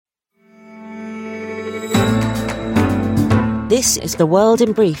This is The World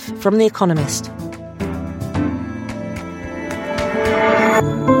in Brief from The Economist.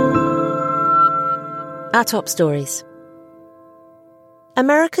 Our top stories.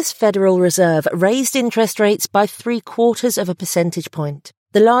 America's Federal Reserve raised interest rates by 0.75 of a percentage point,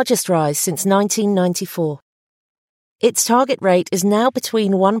 the largest rise since 1994. Its target rate is now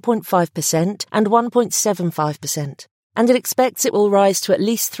between 1.5% and 1.75%, and it expects it will rise to at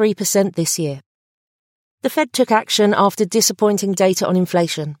least 3% this year. The Fed took action after disappointing data on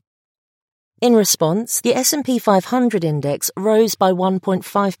inflation. In response, the S&P 500 index rose by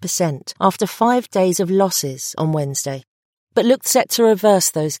 1.5% after 5 days of losses on Wednesday, but looked set to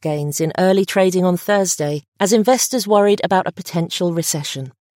reverse those gains in early trading on Thursday as investors worried about a potential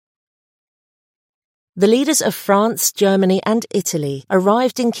recession. The leaders of France, Germany and Italy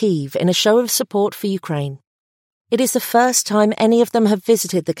arrived in Kyiv in a show of support for Ukraine. It is the first time any of them have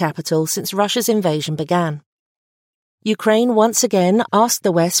visited the capital since Russia's invasion began. Ukraine once again asked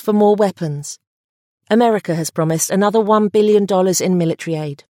the West for more weapons. America has promised another $1 billion in military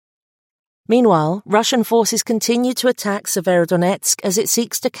aid. Meanwhile, Russian forces continue to attack Severodonetsk as it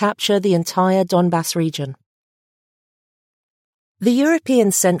seeks to capture the entire Donbas region. The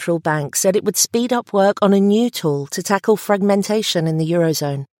European Central Bank said it would speed up work on a new tool to tackle fragmentation in the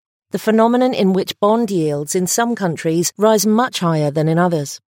Eurozone, the phenomenon in which bond yields in some countries rise much higher than in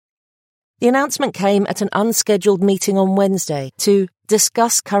others. The announcement came at an unscheduled meeting on Wednesday to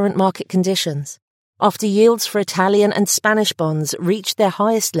discuss current market conditions, after yields for Italian and Spanish bonds reached their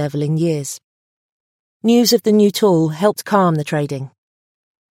highest level in years. News of the new tool helped calm the trading.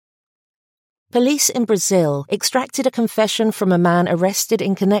 Police in Brazil extracted a confession from a man arrested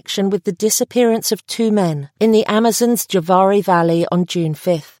in connection with the disappearance of 2 men in the Amazon's Javari Valley on June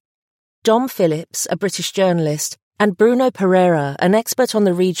 5th. Dom Phillips, a British journalist, and Bruno Pereira, an expert on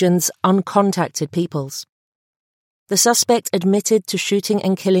the region's uncontacted peoples. The suspect admitted to shooting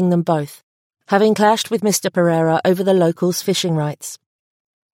and killing them both, having clashed with Mr. Pereira over the locals' fishing rights.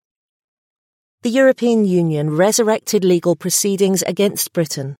 The European Union resurrected legal proceedings against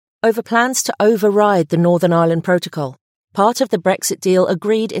Britain over plans to override the Northern Ireland Protocol, part of the Brexit deal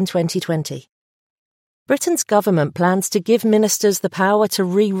agreed in 2020. Britain's government plans to give ministers the power to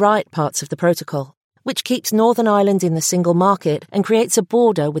rewrite parts of the protocol, which keeps Northern Ireland in the single market and creates a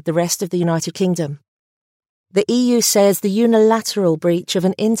border with the rest of the United Kingdom. The EU says the unilateral breach of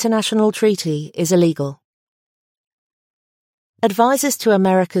an international treaty is illegal. Advisors to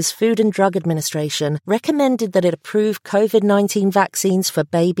America's Food and Drug Administration recommended that it approve COVID-19 vaccines for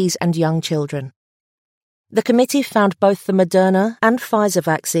babies and young children. The committee found both the Moderna and Pfizer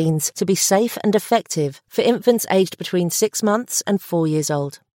vaccines to be safe and effective for infants aged between 6 months and 4 years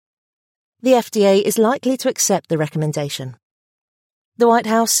old. The FDA is likely to accept the recommendation. The White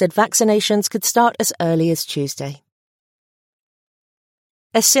House said vaccinations could start as early as Tuesday.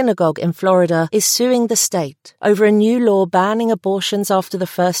 A synagogue in Florida is suing the state over a new law banning abortions after the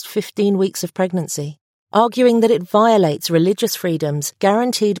first 15 weeks of pregnancy, arguing that it violates religious freedoms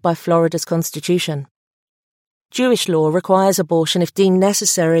guaranteed by Florida's constitution. Jewish law requires abortion if deemed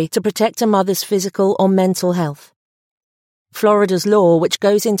necessary to protect a mother's physical or mental health. Florida's law, which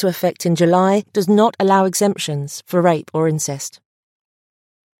goes into effect in July, does not allow exemptions for rape or incest.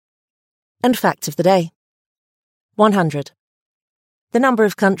 And fact of the day. 100. The number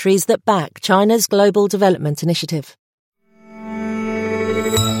of countries that back China's Global Development Initiative.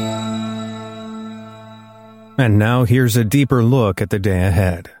 And now here's a deeper look at the day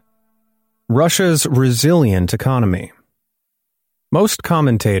ahead. Russia's resilient economy. Most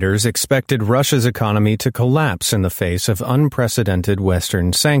commentators expected Russia's economy to collapse in the face of unprecedented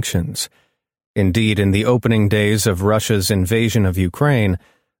Western sanctions. Indeed, in the opening days of Russia's invasion of Ukraine,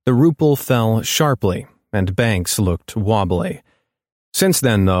 the ruble fell sharply and banks looked wobbly. Since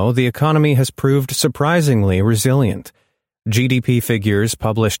then, though, the economy has proved surprisingly resilient. GDP figures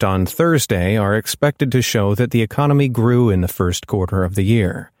published on Thursday are expected to show that the economy grew in the first quarter of the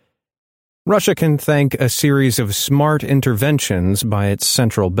year. Russia can thank a series of smart interventions by its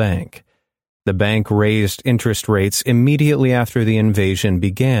central bank. The bank raised interest rates immediately after the invasion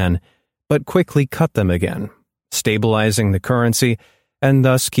began, but quickly cut them again, stabilizing the currency and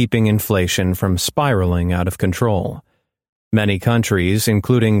thus keeping inflation from spiraling out of control. Many countries,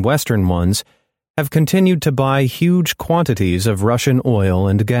 including Western ones, have continued to buy huge quantities of Russian oil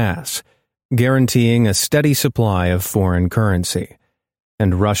and gas, guaranteeing a steady supply of foreign currency.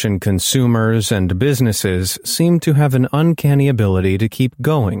 And Russian consumers and businesses seem to have an uncanny ability to keep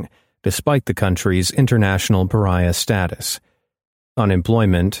going, despite the country's international pariah status.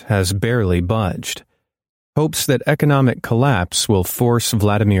 Unemployment has barely budged. Hopes that economic collapse will force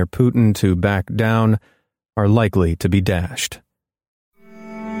Vladimir Putin to back down are likely to be dashed.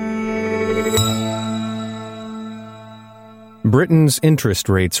 Britain's interest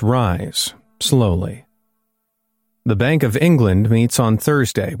rates rise, slowly. The Bank of England meets on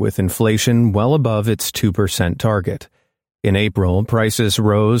Thursday with inflation well above its 2% target. In April, prices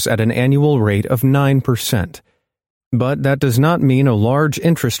rose at an annual rate of 9%. But that does not mean a large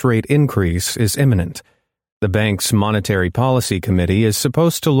interest rate increase is imminent. The bank's Monetary Policy Committee is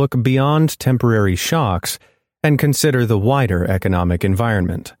supposed to look beyond temporary shocks and consider the wider economic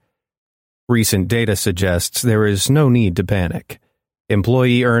environment. Recent data suggests there is no need to panic.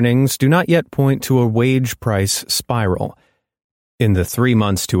 Employee earnings do not yet point to a wage price spiral. In the 3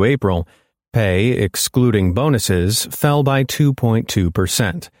 months to April, pay, excluding bonuses, fell by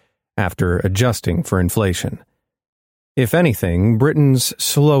 2.2%, after adjusting for inflation. If anything, Britain's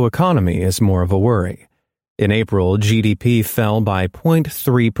slow economy is more of a worry. In April, GDP fell by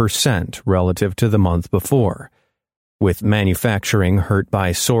 0.3% relative to the month before, with manufacturing hurt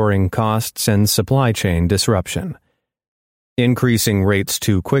by soaring costs and supply chain disruption. Increasing rates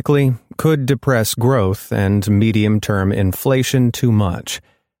too quickly could depress growth and medium-term inflation too much.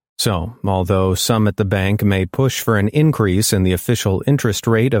 So, although some at the bank may push for an increase in the official interest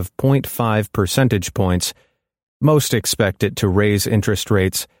rate of 0.5 percentage points, most expect it to raise interest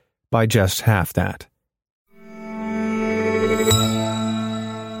rates by just half that.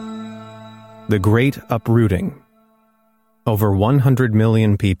 The Great Uprooting. Over 100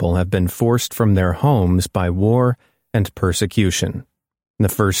 million people have been forced from their homes by war and persecution. The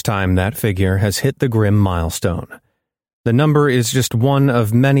first time that figure has hit the grim milestone. The number is just one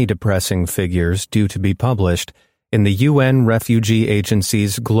of many depressing figures due to be published in the UN Refugee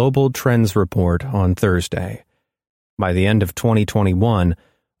Agency's Global Trends Report on Thursday. By the end of 2021,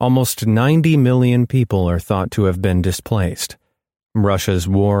 almost 90 million people are thought to have been displaced. Russia's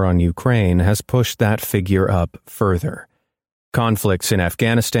war on Ukraine has pushed that figure up further. Conflicts in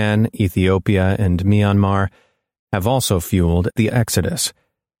Afghanistan, Ethiopia, and Myanmar have also fueled the exodus.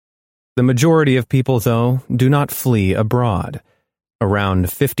 The majority of people, though, do not flee abroad. Around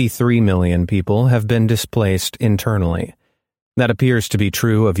 53 million people have been displaced internally. That appears to be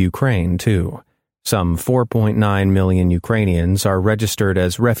true of Ukraine, too. Some 4.9 million Ukrainians are registered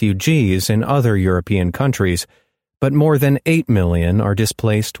as refugees in other European countries, but more than 8 million are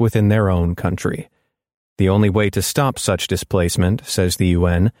displaced within their own country. The only way to stop such displacement, says the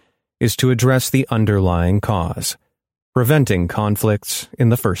UN, is to address the underlying cause, preventing conflicts in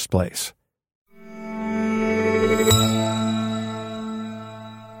the first place.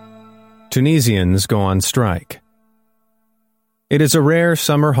 Tunisians go on strike. It is a rare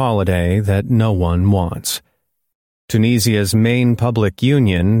summer holiday that no one wants. Tunisia's main public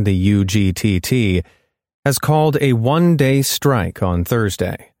union, the UGTT, has called a one-day strike on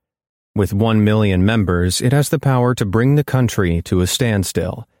Thursday. With 1 million members, it has the power to bring the country to a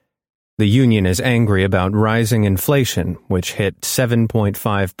standstill. The union is angry about rising inflation, which hit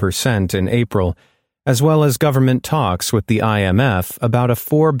 7.5% in April, as well as government talks with the IMF about a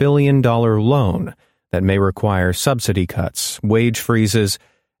 $4 billion loan that may require subsidy cuts, wage freezes,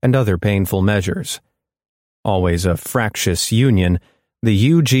 and other painful measures. Always a fractious union,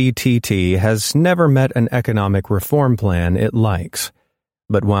 the UGTT has never met an economic reform plan it likes.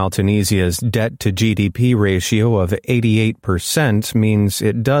 But while Tunisia's debt-to-GDP ratio of 88% means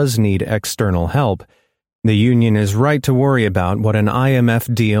it does need external help, the union is right to worry about what an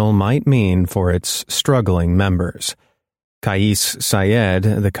IMF deal might mean for its struggling members. Kais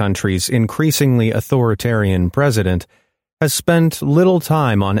Saied, the country's increasingly authoritarian president, has spent little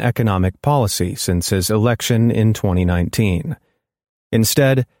time on economic policy since his election in 2019.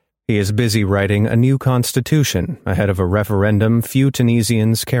 Instead, he is busy writing a new constitution ahead of a referendum few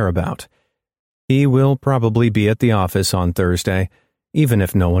Tunisians care about. He will probably be at the office on Thursday, even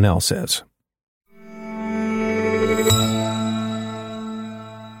if no one else is.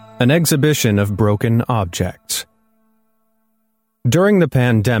 An exhibition of broken objects. During the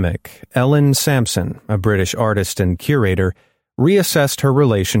pandemic, Ellen Sampson, a British artist and curator, reassessed her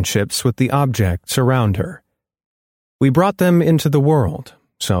relationships with the objects around her. "We brought them into the world,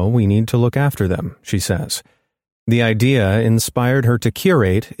 so we need to look after them," she says. The idea inspired her to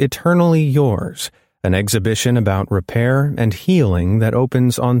curate Eternally Yours, an exhibition about repair and healing that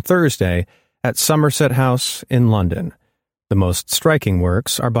opens on Thursday at Somerset House in London. The most striking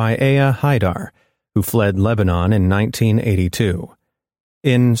works are by Aya Haidar, who fled Lebanon in 1982.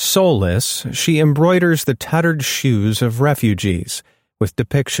 In Soulless, she embroiders the tattered shoes of refugees with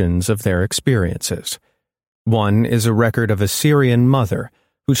depictions of their experiences. One is a record of a Syrian mother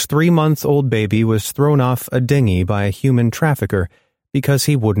whose 3-month-old baby was thrown off a dinghy by a human trafficker because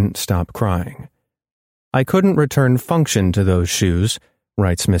he wouldn't stop crying. I couldn't return function to those shoes,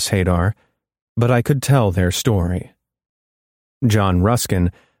 writes Miss Haydar, but I could tell their story. John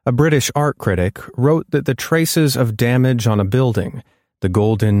Ruskin, a British art critic, wrote that the traces of damage on a building, the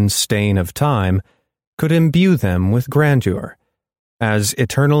golden stain of time, could imbue them with grandeur. As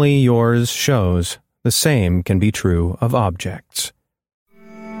Eternally Yours shows, the same can be true of objects.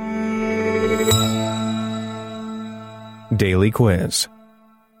 Daily Quiz.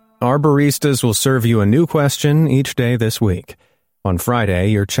 Our baristas will serve you a new question each day this week. On Friday,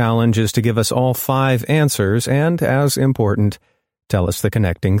 your challenge is to give us all 5 answers and, as important, tell us the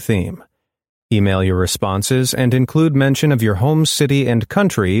connecting theme. Email your responses and include mention of your home city and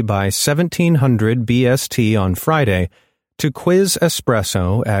country by 1700 BST on Friday to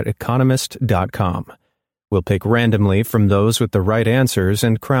quizespresso@economist.com. We'll pick randomly from those with the right answers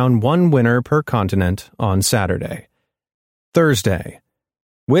and crown one winner per continent on Saturday. Thursday.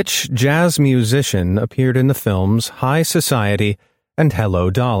 Which jazz musician appeared in the films High Society and Hello,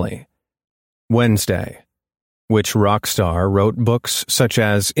 Dolly? Wednesday. Which rock star wrote books such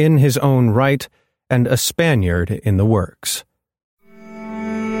as In His Own Right and A Spaniard in the Works?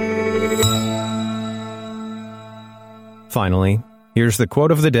 Finally, here's the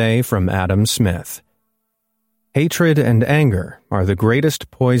quote of the day from Adam Smith. Hatred and anger are the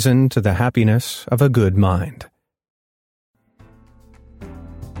greatest poison to the happiness of a good mind.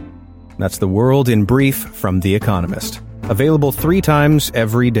 That's the world in brief from The Economist, available 3 times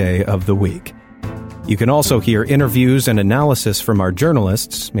every day of the week. You can also hear interviews and analysis from our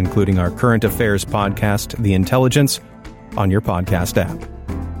journalists, including our current affairs podcast, The Intelligence, on your podcast app.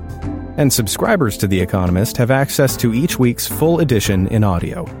 And subscribers to The Economist have access to each week's full edition in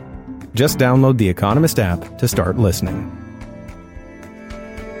audio. Just download the Economist app to start listening.